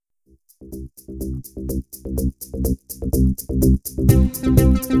Welcome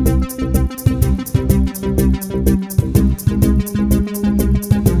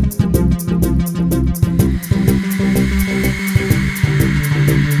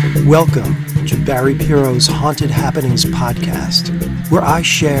to Barry Piro's Haunted Happenings podcast, where I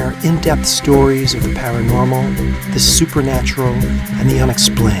share in-depth stories of the paranormal, the supernatural, and the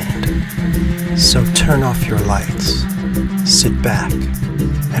unexplained. So turn off your lights, sit back,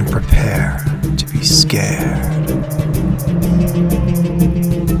 and prepare to be scared.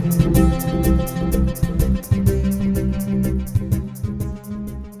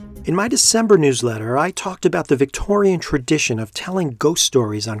 In my December newsletter, I talked about the Victorian tradition of telling ghost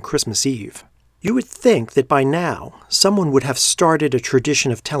stories on Christmas Eve. You would think that by now, someone would have started a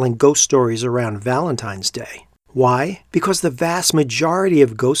tradition of telling ghost stories around Valentine's Day. Why? Because the vast majority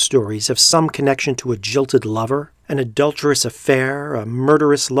of ghost stories have some connection to a jilted lover, an adulterous affair, a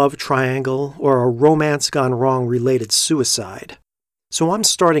murderous love triangle, or a romance gone wrong related suicide. So I'm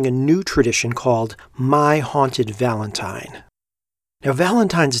starting a new tradition called My Haunted Valentine. Now,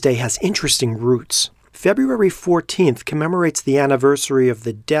 Valentine's Day has interesting roots. February 14th commemorates the anniversary of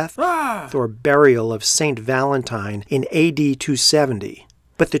the death or burial of Saint Valentine in AD 270.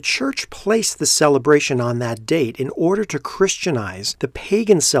 But the church placed the celebration on that date in order to Christianize the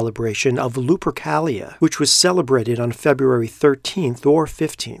pagan celebration of Lupercalia, which was celebrated on February 13th or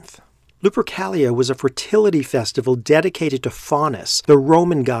 15th. Lupercalia was a fertility festival dedicated to Faunus, the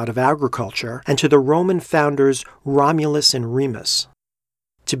Roman god of agriculture, and to the Roman founders Romulus and Remus.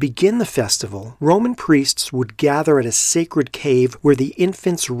 To begin the festival, Roman priests would gather at a sacred cave where the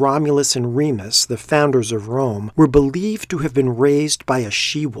infants Romulus and Remus, the founders of Rome, were believed to have been raised by a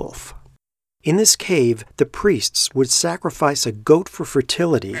she-wolf. In this cave, the priests would sacrifice a goat for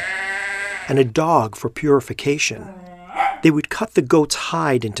fertility and a dog for purification. They would cut the goat's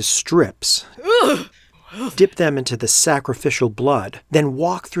hide into strips, dip them into the sacrificial blood, then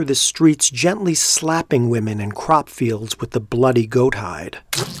walk through the streets gently slapping women in crop fields with the bloody goat hide.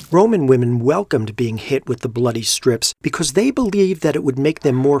 Roman women welcomed being hit with the bloody strips because they believed that it would make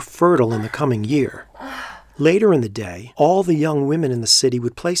them more fertile in the coming year. Later in the day, all the young women in the city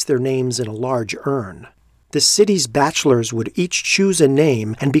would place their names in a large urn. The city's bachelors would each choose a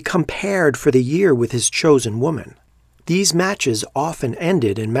name and become paired for the year with his chosen woman. These matches often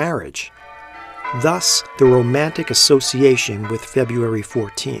ended in marriage. Thus, the romantic association with February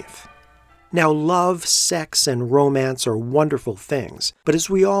 14th. Now, love, sex, and romance are wonderful things, but as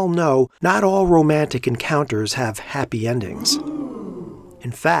we all know, not all romantic encounters have happy endings.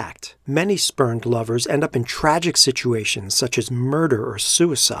 In fact, many spurned lovers end up in tragic situations such as murder or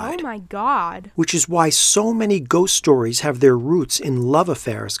suicide. Oh my God. Which is why so many ghost stories have their roots in love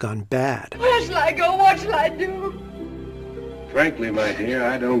affairs gone bad. Where shall I go? What shall I do? Frankly, my dear,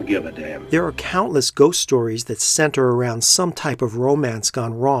 I don't give a damn. There are countless ghost stories that center around some type of romance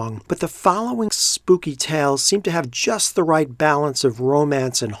gone wrong, but the following spooky tales seem to have just the right balance of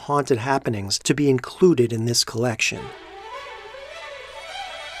romance and haunted happenings to be included in this collection.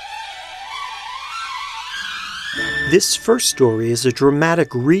 This first story is a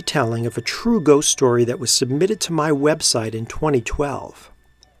dramatic retelling of a true ghost story that was submitted to my website in 2012.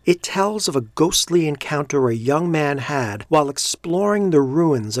 It tells of a ghostly encounter a young man had while exploring the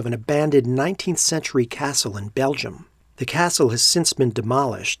ruins of an abandoned 19th century castle in Belgium. The castle has since been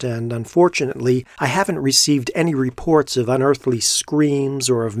demolished, and unfortunately, I haven't received any reports of unearthly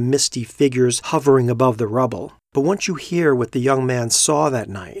screams or of misty figures hovering above the rubble. But once you hear what the young man saw that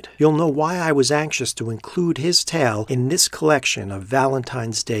night, you'll know why I was anxious to include his tale in this collection of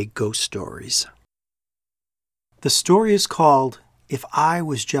Valentine's Day ghost stories. The story is called If I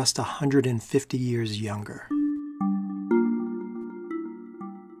Was Just 150 Years Younger.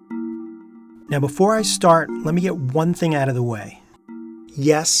 Now, before I start, let me get one thing out of the way.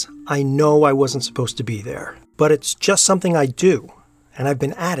 Yes, I know I wasn't supposed to be there, but it's just something I do, and I've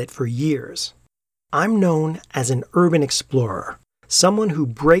been at it for years. I'm known as an urban explorer, someone who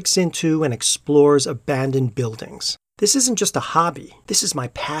breaks into and explores abandoned buildings. This isn't just a hobby, this is my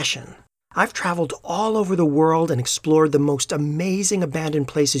passion. I've traveled all over the world and explored the most amazing abandoned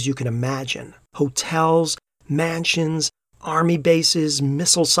places you can imagine. Hotels, mansions, army bases,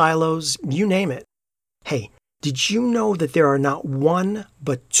 missile silos, you name it. Hey, did you know that there are not one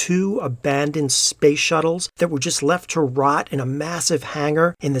but two abandoned space shuttles that were just left to rot in a massive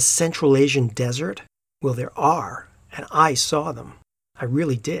hangar in the Central Asian desert? Well, there are, and I saw them. I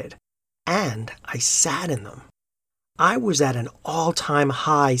really did. And I sat in them. I was at an all-time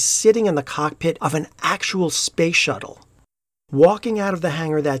high sitting in the cockpit of an actual space shuttle. Walking out of the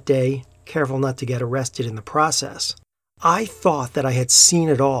hangar that day, careful not to get arrested in the process, I thought that I had seen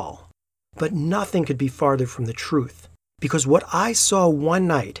it all. But nothing could be farther from the truth, because what I saw one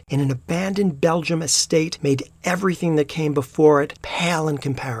night in an abandoned Belgium estate made everything that came before it pale in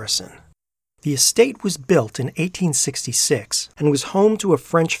comparison. The estate was built in 1866 and was home to a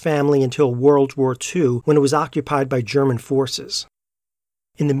French family until World War II, when it was occupied by German forces.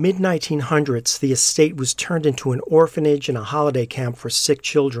 In the mid-1900s, the estate was turned into an orphanage and a holiday camp for sick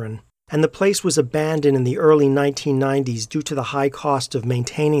children, and the place was abandoned in the early 1990s due to the high cost of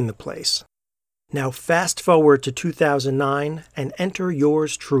maintaining the place. Now fast forward to 2009 and enter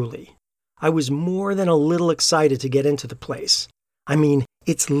yours truly. I was more than a little excited to get into the place. I mean,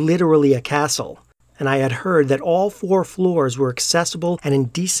 it's literally a castle, and I had heard that all 4 floors were accessible and in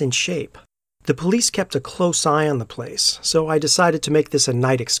decent shape. The police kept a close eye on the place, so I decided to make this a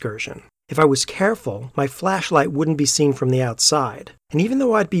night excursion. If I was careful, my flashlight wouldn't be seen from the outside. And even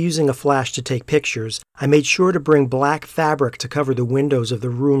though I'd be using a flash to take pictures, I made sure to bring black fabric to cover the windows of the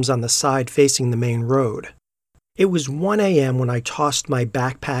rooms on the side facing the main road. It was 1 a.m. when I tossed my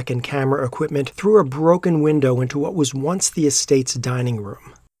backpack and camera equipment through a broken window into what was once the estate's dining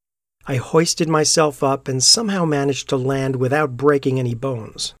room. I hoisted myself up and somehow managed to land without breaking any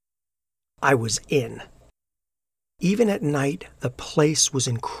bones. I was in. Even at night, the place was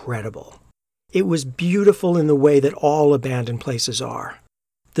incredible. It was beautiful in the way that all abandoned places are.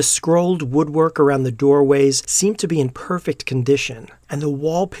 The scrolled woodwork around the doorways seemed to be in perfect condition, and the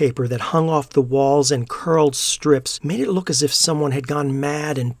wallpaper that hung off the walls and curled strips made it look as if someone had gone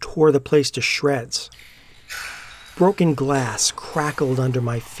mad and tore the place to shreds. Broken glass crackled under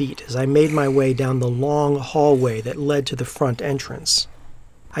my feet as I made my way down the long hallway that led to the front entrance.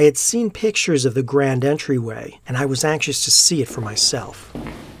 I had seen pictures of the grand entryway, and I was anxious to see it for myself.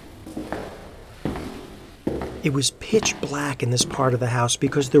 It was pitch black in this part of the house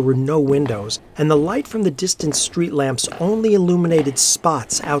because there were no windows, and the light from the distant street lamps only illuminated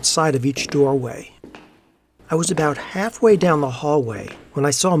spots outside of each doorway. I was about halfway down the hallway when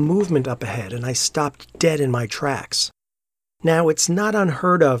I saw movement up ahead, and I stopped dead in my tracks. Now, it's not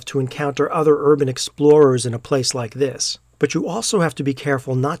unheard of to encounter other urban explorers in a place like this, but you also have to be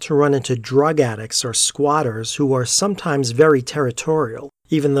careful not to run into drug addicts or squatters who are sometimes very territorial,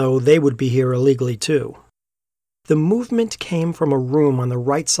 even though they would be here illegally too. The movement came from a room on the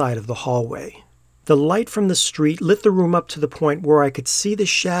right side of the hallway. The light from the street lit the room up to the point where I could see the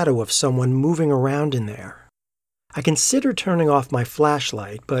shadow of someone moving around in there. I considered turning off my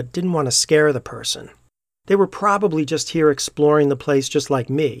flashlight, but didn't want to scare the person. They were probably just here exploring the place just like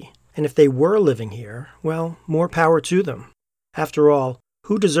me, and if they were living here, well, more power to them. After all,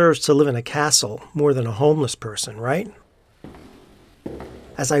 who deserves to live in a castle more than a homeless person, right?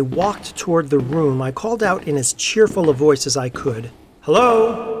 As I walked toward the room, I called out in as cheerful a voice as I could,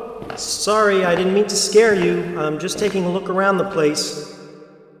 "Hello? Sorry, I didn't mean to scare you. I'm just taking a look around the place."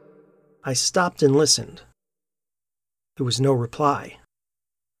 I stopped and listened. There was no reply.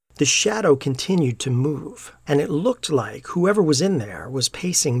 The shadow continued to move, and it looked like whoever was in there was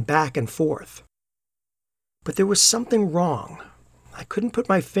pacing back and forth. But there was something wrong. I couldn't put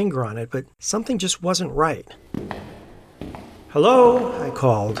my finger on it, but something just wasn't right. "Hello," I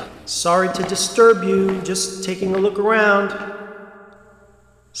called. "Sorry to disturb you, just taking a look around."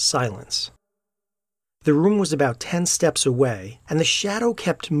 Silence. The room was about 10 steps away, and the shadow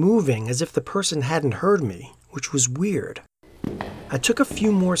kept moving as if the person hadn't heard me, which was weird. I took a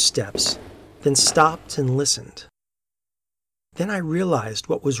few more steps, then stopped and listened. Then I realized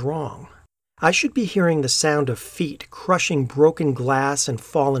what was wrong. I should be hearing the sound of feet crushing broken glass and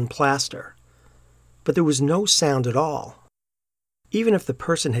fallen plaster. But there was no sound at all. Even if the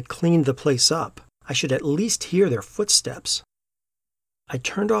person had cleaned the place up, I should at least hear their footsteps. I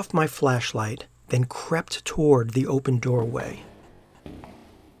turned off my flashlight, then crept toward the open doorway.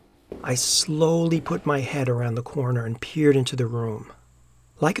 I slowly put my head around the corner and peered into the room.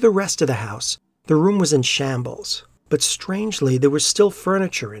 Like the rest of the house, the room was in shambles, but strangely there was still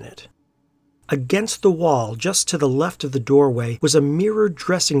furniture in it. Against the wall, just to the left of the doorway, was a mirrored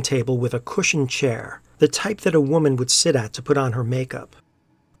dressing table with a cushioned chair, the type that a woman would sit at to put on her makeup.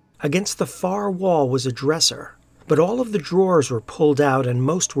 Against the far wall was a dresser, but all of the drawers were pulled out and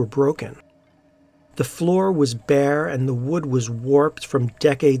most were broken. The floor was bare and the wood was warped from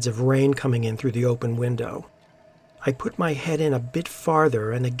decades of rain coming in through the open window. I put my head in a bit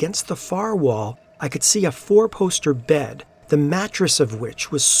farther, and against the far wall, I could see a 4-poster bed, the mattress of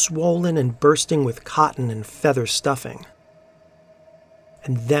which was swollen and bursting with cotton and feather stuffing.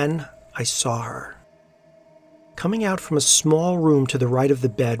 And then I saw her. Coming out from a small room to the right of the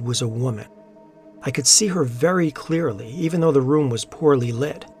bed was a woman. I could see her very clearly, even though the room was poorly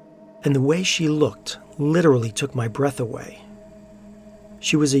lit, and the way she looked literally took my breath away.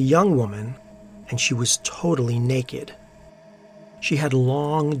 She was a young woman, and she was totally naked. She had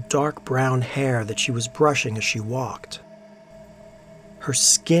long, dark brown hair that she was brushing as she walked. Her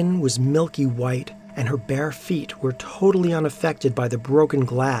skin was milky white, and her bare feet were totally unaffected by the broken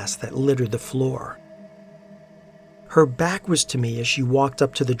glass that littered the floor. Her back was to me as she walked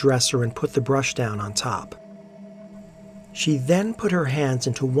up to the dresser and put the brush down on top. She then put her hands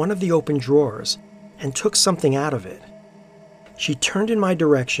into one of the open drawers and took something out of it. She turned in my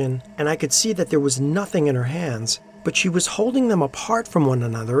direction, and I could see that there was nothing in her hands, but she was holding them apart from one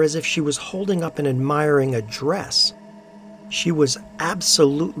another as if she was holding up and admiring a dress. She was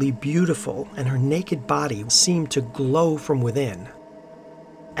absolutely beautiful, and her naked body seemed to glow from within.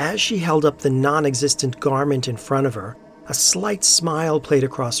 As she held up the non-existent garment in front of her, a slight smile played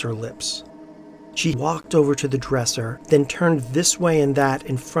across her lips. She walked over to the dresser, then turned this way and that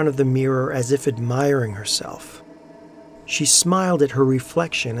in front of the mirror as if admiring herself. She smiled at her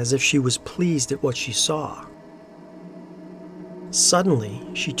reflection as if she was pleased at what she saw. Suddenly,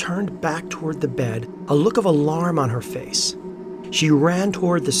 she turned back toward the bed, a look of alarm on her face. She ran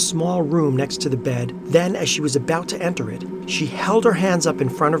toward the small room next to the bed. Then, as she was about to enter it, she held her hands up in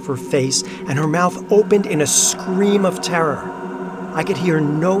front of her face, and her mouth opened in a scream of terror. I could hear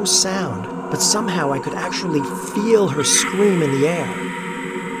no sound, but somehow I could actually feel her scream in the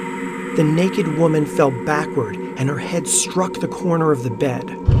air. The naked woman fell backward, and her head struck the corner of the bed.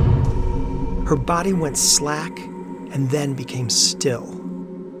 Her body went slack and then became still.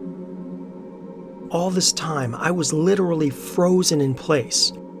 All this time, I was literally frozen in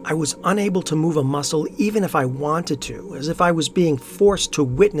place. I was unable to move a muscle even if I wanted to, as if I was being forced to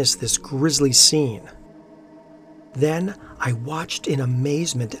witness this grisly scene. Then I watched in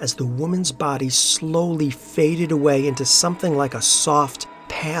amazement as the woman's body slowly faded away into something like a soft,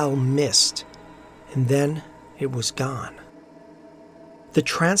 pale mist, and then it was gone. The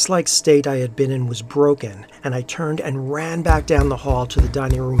trance-like state I had been in was broken, and I turned and ran back down the hall to the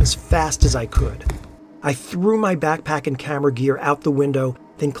dining room as fast as I could. I threw my backpack and camera gear out the window,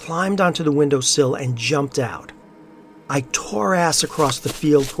 then climbed onto the windowsill and jumped out. I tore ass across the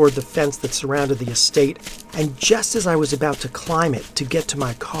field toward the fence that surrounded the estate, and just as I was about to climb it to get to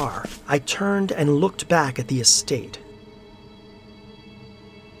my car, I turned and looked back at the estate.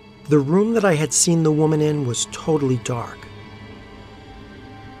 The room that I had seen the woman in was totally dark,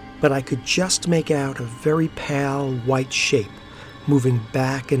 but I could just make out a very pale white shape moving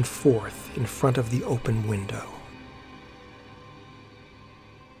back and forth in front of the open window.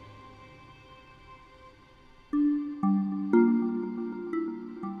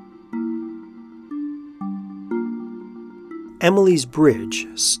 Emily's Bridge,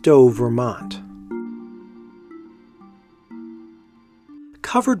 Stowe, Vermont.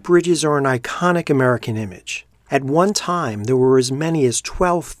 Covered bridges are an iconic American image. At one time, there were as many as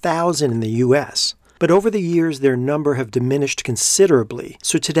 12,000 in the U.S., but over the years their number have diminished considerably,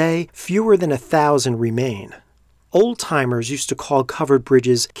 so today fewer than 1,000 remain. Old-timers used to call covered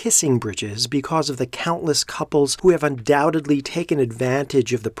bridges kissing bridges because of the countless couples who have undoubtedly taken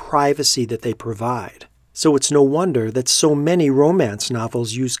advantage of the privacy that they provide. So it's no wonder that so many romance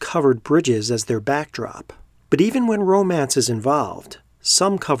novels use covered bridges as their backdrop. But even when romance is involved,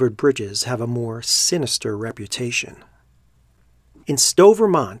 some covered bridges have a more sinister reputation. In Stowe,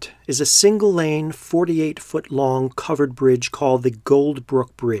 Vermont, is a single-lane, 48-foot-long covered bridge called the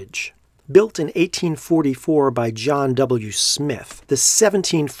Goldbrook Bridge. Built in 1844 by John W. Smith, the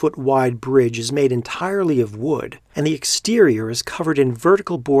 17-foot-wide bridge is made entirely of wood, and the exterior is covered in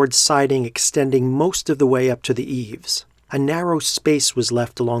vertical board siding extending most of the way up to the eaves. A narrow space was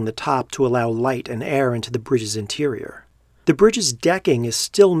left along the top to allow light and air into the bridge's interior. The bridge's decking is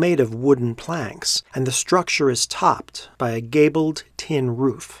still made of wooden planks, and the structure is topped by a gabled tin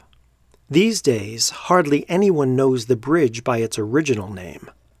roof. These days, hardly anyone knows the bridge by its original name.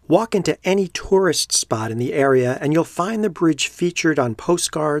 Walk into any tourist spot in the area and you'll find the bridge featured on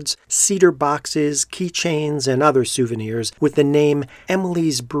postcards, cedar boxes, keychains, and other souvenirs with the name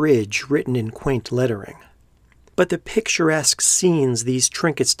Emily's Bridge written in quaint lettering. But the picturesque scenes these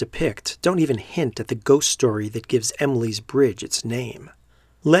trinkets depict don't even hint at the ghost story that gives Emily's Bridge its name.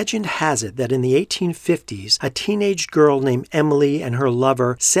 Legend has it that in the 1850s, a teenage girl named Emily and her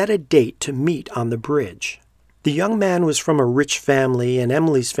lover set a date to meet on the bridge. The young man was from a rich family and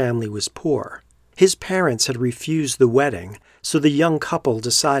Emily's family was poor. His parents had refused the wedding, so the young couple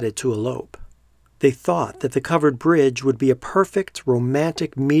decided to elope. They thought that the covered bridge would be a perfect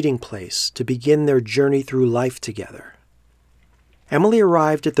romantic meeting place to begin their journey through life together. Emily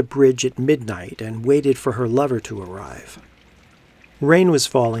arrived at the bridge at midnight and waited for her lover to arrive. Rain was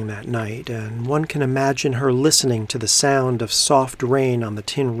falling that night, and one can imagine her listening to the sound of soft rain on the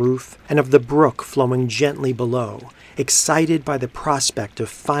tin roof and of the brook flowing gently below, excited by the prospect of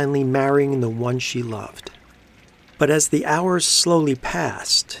finally marrying the one she loved. But as the hours slowly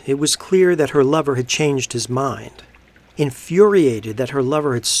passed, it was clear that her lover had changed his mind. Infuriated that her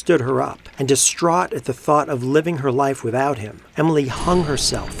lover had stood her up, and distraught at the thought of living her life without him, Emily hung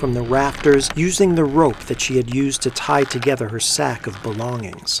herself from the rafters using the rope that she had used to tie together her sack of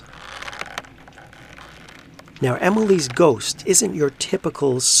belongings. Now, Emily's ghost isn't your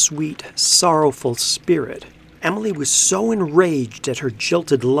typical sweet, sorrowful spirit. Emily was so enraged at her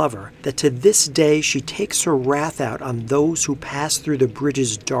jilted lover that to this day she takes her wrath out on those who pass through the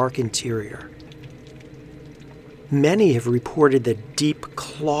bridge's dark interior. Many have reported that deep,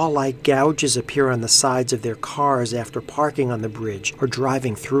 claw-like gouges appear on the sides of their cars after parking on the bridge or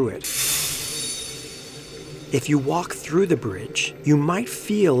driving through it. If you walk through the bridge, you might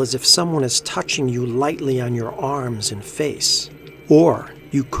feel as if someone is touching you lightly on your arms and face. Or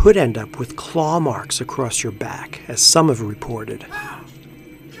you could end up with claw marks across your back, as some have reported.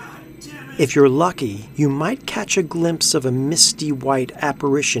 If you're lucky, you might catch a glimpse of a misty white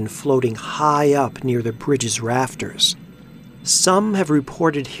apparition floating high up near the bridge's rafters. Some have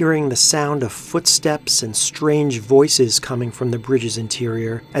reported hearing the sound of footsteps and strange voices coming from the bridge's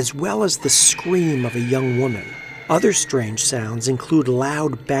interior, as well as the scream of a young woman. Other strange sounds include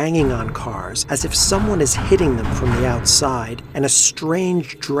loud banging on cars, as if someone is hitting them from the outside, and a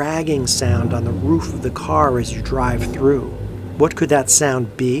strange dragging sound on the roof of the car as you drive through. What could that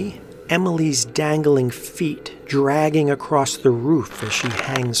sound be? Emily's dangling feet dragging across the roof as she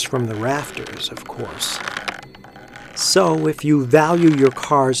hangs from the rafters, of course. So, if you value your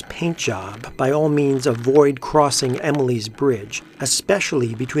car's paint job, by all means avoid crossing Emily's bridge,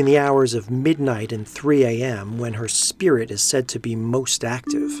 especially between the hours of midnight and 3 a.m. when her spirit is said to be most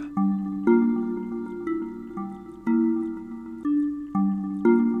active.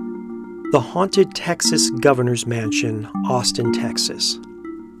 The Haunted Texas Governor's Mansion, Austin, Texas.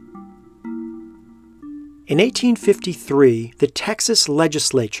 In 1853, the Texas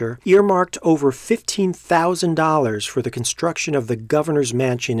legislature earmarked over $15,000 for the construction of the governor's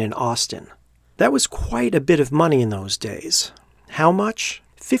mansion in Austin. That was quite a bit of money in those days. How much?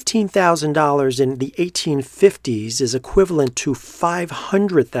 $15,000 in the 1850s is equivalent to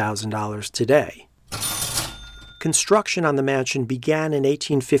 $500,000 today. Construction on the mansion began in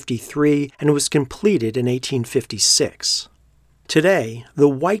 1853 and was completed in 1856. Today, the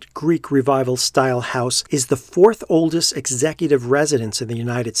White Greek Revival-style house is the fourth oldest executive residence in the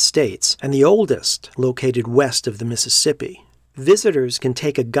United States and the oldest located west of the Mississippi. Visitors can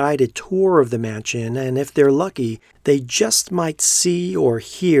take a guided tour of the mansion, and if they're lucky, they just might see or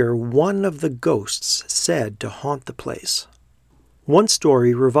hear one of the ghosts said to haunt the place. One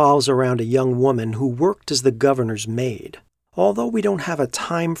story revolves around a young woman who worked as the governor's maid. Although we don't have a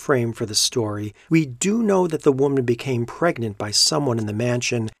time frame for the story, we do know that the woman became pregnant by someone in the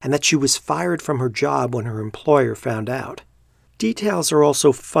mansion and that she was fired from her job when her employer found out. Details are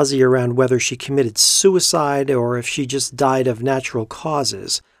also fuzzy around whether she committed suicide or if she just died of natural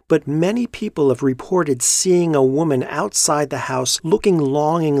causes, but many people have reported seeing a woman outside the house looking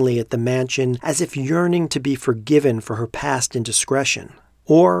longingly at the mansion as if yearning to be forgiven for her past indiscretion.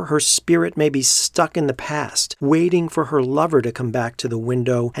 Or her spirit may be stuck in the past, waiting for her lover to come back to the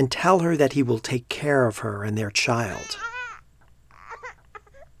window and tell her that he will take care of her and their child.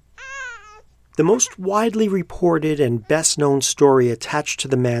 The most widely reported and best-known story attached to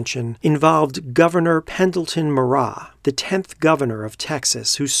the mansion involved Governor Pendleton Marrah, the 10th governor of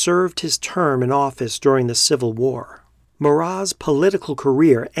Texas, who served his term in office during the Civil War. Marrah's political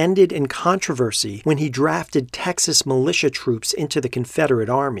career ended in controversy when he drafted Texas militia troops into the Confederate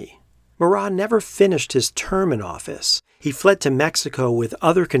Army. Marrah never finished his term in office. He fled to Mexico with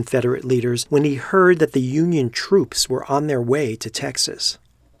other Confederate leaders when he heard that the Union troops were on their way to Texas.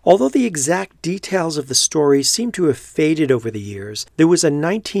 Although the exact details of the story seem to have faded over the years, there was a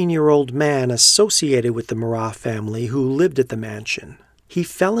 19-year-old man associated with the Marrah family who lived at the mansion. He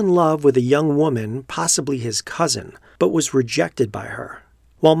fell in love with a young woman, possibly his cousin, but was rejected by her.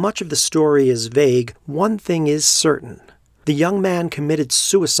 While much of the story is vague, one thing is certain. The young man committed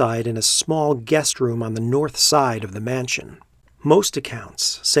suicide in a small guest room on the north side of the mansion. Most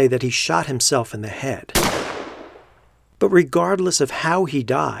accounts say that he shot himself in the head. But regardless of how he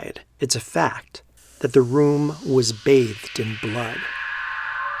died, it's a fact that the room was bathed in blood.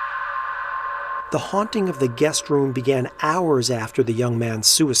 The haunting of the guest room began hours after the young man's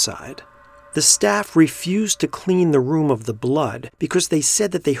suicide. The staff refused to clean the room of the blood because they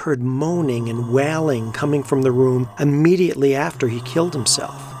said that they heard moaning and wailing coming from the room immediately after he killed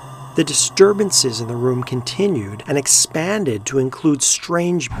himself. The disturbances in the room continued and expanded to include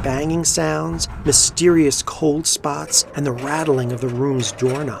strange banging sounds, mysterious cold spots, and the rattling of the room's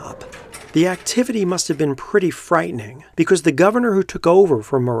doorknob. The activity must have been pretty frightening because the governor who took over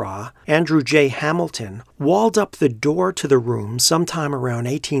for Marat, Andrew J. Hamilton, walled up the door to the room sometime around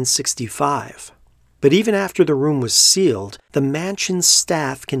 1865. But even after the room was sealed, the mansion's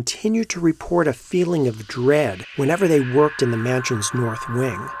staff continued to report a feeling of dread whenever they worked in the mansion's north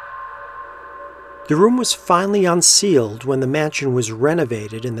wing. The room was finally unsealed when the mansion was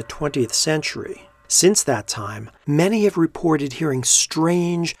renovated in the 20th century. Since that time, many have reported hearing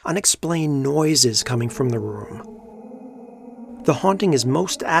strange, unexplained noises coming from the room. The haunting is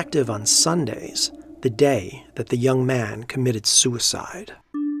most active on Sundays, the day that the young man committed suicide.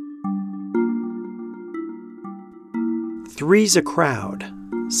 Three's a Crowd,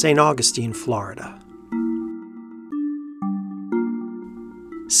 St. Augustine, Florida.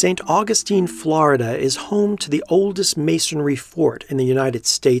 St. Augustine, Florida is home to the oldest masonry fort in the United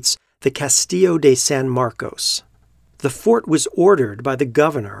States, the Castillo de San Marcos. The fort was ordered by the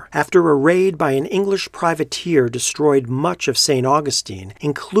governor after a raid by an English privateer destroyed much of St. Augustine,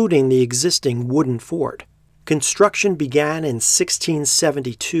 including the existing wooden fort. Construction began in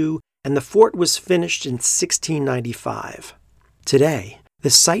 1672, and the fort was finished in 1695. Today, the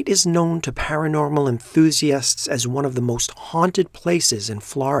site is known to paranormal enthusiasts as one of the most haunted places in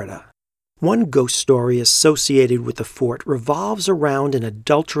Florida. One ghost story associated with the fort revolves around an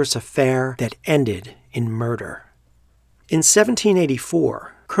adulterous affair that ended in murder. In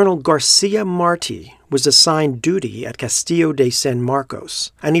 1784, Colonel Garcia Marti was assigned duty at Castillo de San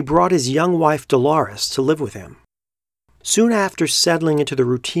Marcos, and he brought his young wife Dolores to live with him. Soon after settling into the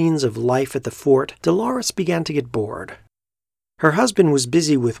routines of life at the fort, Dolores began to get bored. Her husband was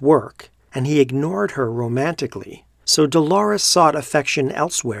busy with work, and he ignored her romantically. So Dolores sought affection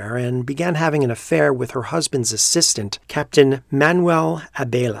elsewhere and began having an affair with her husband's assistant, Captain Manuel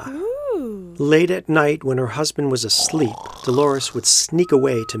Abela. Ooh. Late at night, when her husband was asleep, Dolores would sneak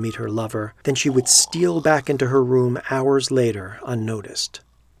away to meet her lover. Then she would steal back into her room hours later, unnoticed.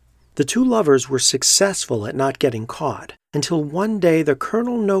 The two lovers were successful at not getting caught, until one day the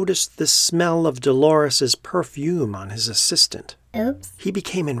colonel noticed the smell of Dolores's perfume on his assistant. Oops. He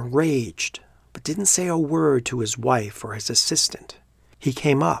became enraged, but didn't say a word to his wife or his assistant. He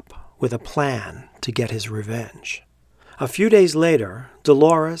came up with a plan to get his revenge. A few days later,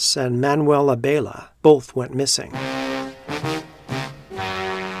 Dolores and Manuel Abela both went missing.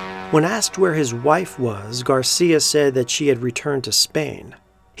 When asked where his wife was, Garcia said that she had returned to Spain.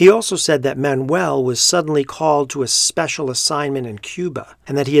 He also said that Manuel was suddenly called to a special assignment in Cuba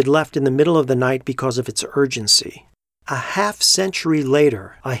and that he had left in the middle of the night because of its urgency. A half-century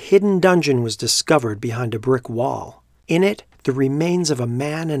later, a hidden dungeon was discovered behind a brick wall. In it, the remains of a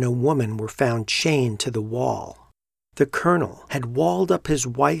man and a woman were found chained to the wall. The colonel had walled up his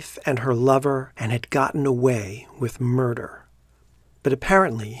wife and her lover and had gotten away with murder. But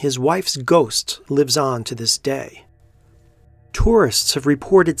apparently, his wife's ghost lives on to this day. Tourists have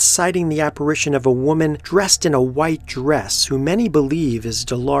reported sighting the apparition of a woman dressed in a white dress who many believe is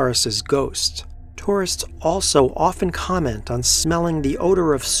Dolores's ghost. Tourists also often comment on smelling the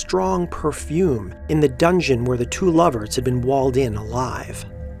odor of strong perfume in the dungeon where the two lovers had been walled in alive.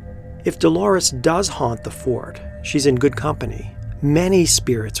 If Dolores does haunt the fort, she's in good company. Many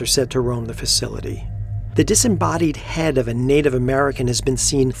spirits are said to roam the facility. The disembodied head of a Native American has been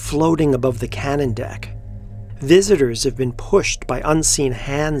seen floating above the cannon deck. Visitors have been pushed by unseen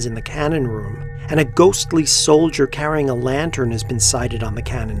hands in the cannon room, and a ghostly soldier carrying a lantern has been sighted on the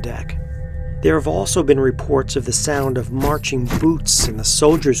cannon deck. There have also been reports of the sound of marching boots in the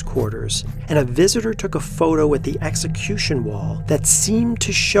soldiers' quarters, and a visitor took a photo at the execution wall that seemed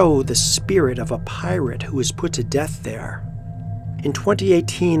to show the spirit of a pirate who was put to death there. In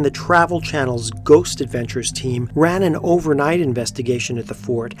 2018, the Travel Channel's Ghost Adventures team ran an overnight investigation at the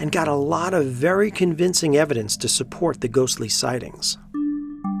fort and got a lot of very convincing evidence to support the ghostly sightings.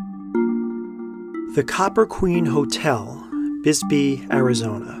 The Copper Queen Hotel, Bisbee,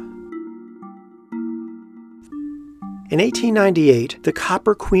 Arizona. In 1898, the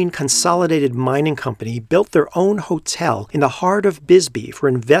Copper Queen Consolidated Mining Company built their own hotel in the heart of Bisbee for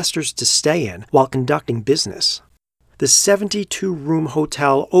investors to stay in while conducting business. The 72-room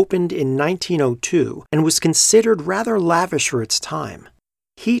hotel opened in 1902 and was considered rather lavish for its time.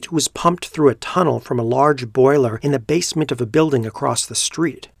 Heat was pumped through a tunnel from a large boiler in the basement of a building across the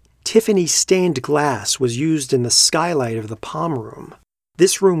street. Tiffany stained glass was used in the skylight of the palm room.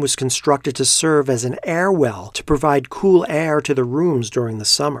 This room was constructed to serve as an air well to provide cool air to the rooms during the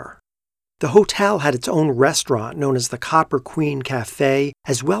summer. The hotel had its own restaurant known as the Copper Queen Cafe,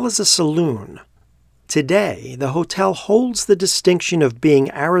 as well as a saloon. Today, the hotel holds the distinction of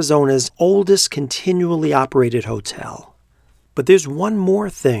being Arizona's oldest continually operated hotel. But there's one more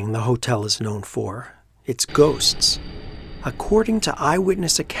thing the hotel is known for. It's ghosts. According to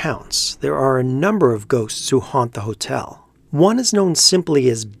eyewitness accounts, there are a number of ghosts who haunt the hotel. One is known simply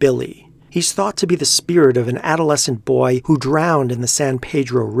as Billy. He's thought to be the spirit of an adolescent boy who drowned in the San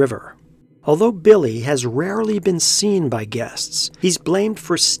Pedro River. Although Billy has rarely been seen by guests, he's blamed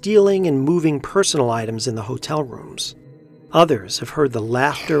for stealing and moving personal items in the hotel rooms. Others have heard the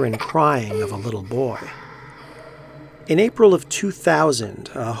laughter and crying of a little boy. In April of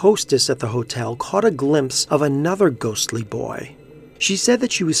 2000, a hostess at the hotel caught a glimpse of another ghostly boy. She said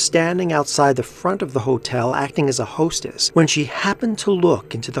that she was standing outside the front of the hotel acting as a hostess when she happened to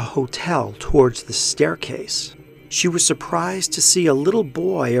look into the hotel towards the staircase. She was surprised to see a little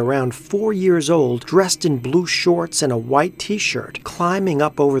boy around 4 years old dressed in blue shorts and a white t-shirt climbing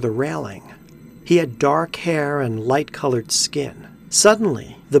up over the railing. He had dark hair and light-colored skin.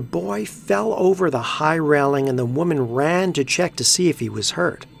 Suddenly, the boy fell over the high railing and the woman ran to check to see if he was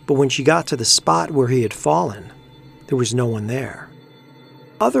hurt. But when she got to the spot where he had fallen, there was no one there.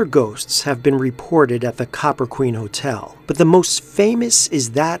 Other ghosts have been reported at the Copper Queen Hotel, but the most famous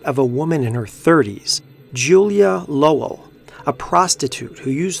is that of a woman in her 30s, Julia Lowell, a prostitute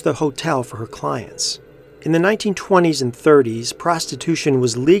who used the hotel for her clients. In the 1920s and 30s, prostitution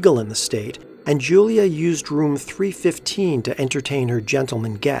was legal in the state, and Julia used room 315 to entertain her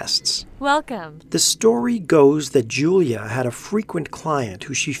gentlemen guests. Welcome. The story goes that Julia had a frequent client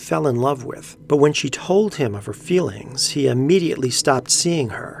who she fell in love with, but when she told him of her feelings, he immediately stopped seeing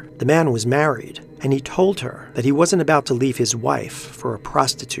her. The man was married, and he told her that he wasn't about to leave his wife for a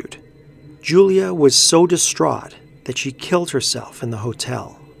prostitute. Julia was so distraught that she killed herself in the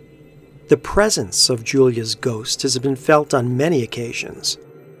hotel. The presence of Julia's ghost has been felt on many occasions.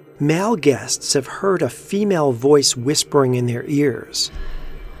 Male guests have heard a female voice whispering in their ears.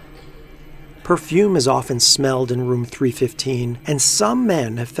 Perfume is often smelled in room 315, and some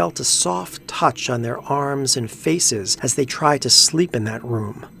men have felt a soft touch on their arms and faces as they try to sleep in that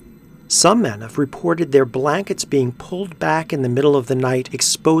room. Some men have reported their blankets being pulled back in the middle of the night,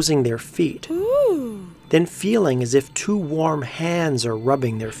 exposing their feet, then feeling as if two warm hands are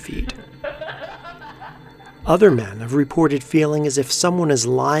rubbing their feet. Other men have reported feeling as if someone is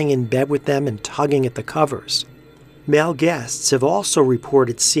lying in bed with them and tugging at the covers. Male guests have also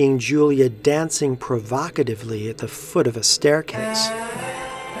reported seeing Julia dancing provocatively at the foot of a staircase.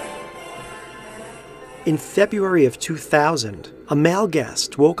 In February of 2000, a male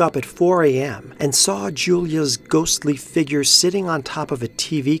guest woke up at 4 a.m. and saw Julia's ghostly figure sitting on top of a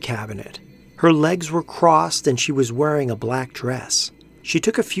TV cabinet. Her legs were crossed and she was wearing a black dress. She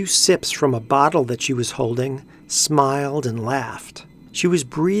took a few sips from a bottle that she was holding, smiled, and laughed. She was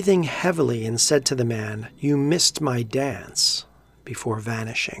breathing heavily and said to the man, "You missed my dance," before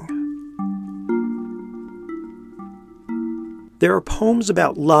vanishing. There are poems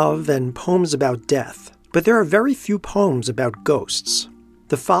about love and poems about death, but there are very few poems about ghosts.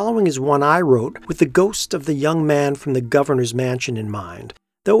 The following is one I wrote with the ghost of the young man from the governor's mansion in mind,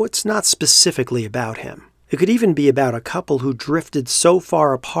 though it's not specifically about him. It could even be about a couple who drifted so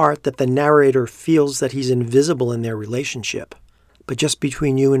far apart that the narrator feels that he's invisible in their relationship. But just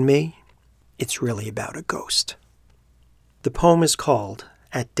between you and me, it's really about a ghost. The poem is called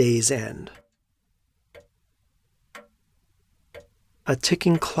At Day's End. A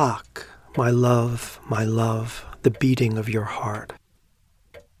ticking clock, my love, the beating of your heart.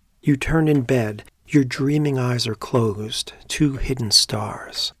 You turn in bed, your dreaming eyes are closed, two hidden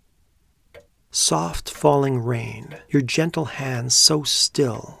stars. Soft falling rain, your gentle hands so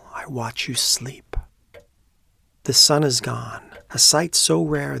still, I watch you sleep. The sun is gone, a sight so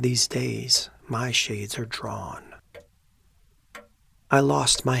rare these days, my shades are drawn. I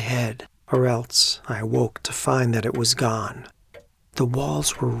lost my head, or else I awoke to find that it was gone. The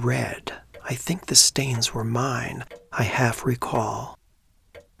walls were red, I think the stains were mine, I half recall.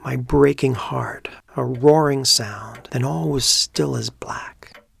 My breaking heart, a roaring sound, then all was still as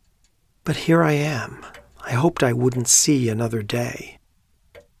black. But here I am, I hoped I wouldn't see another day.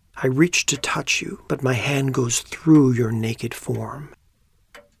 I reach to touch you, but my hand goes through your naked form.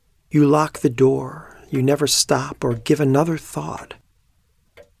 You lock the door, you never stop or give another thought.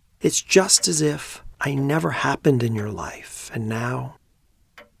 It's just as if I never happened in your life, and now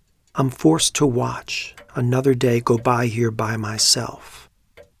I'm forced to watch another day go by here by myself.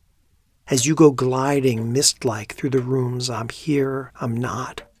 As you go gliding mist-like through the rooms, I'm here, I'm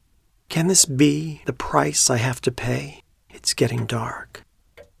not. Can this be the price I have to pay? It's getting dark.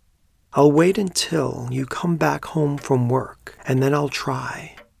 I'll wait until you come back home from work, and then I'll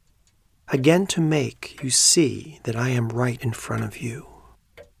try again to make you see that I am right in front of you.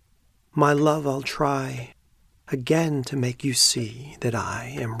 My love, I'll try again to make you see that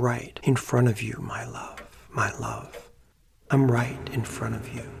I am right in front of you, my love, my love. I'm right in front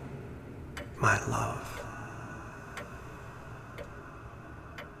of you, my love.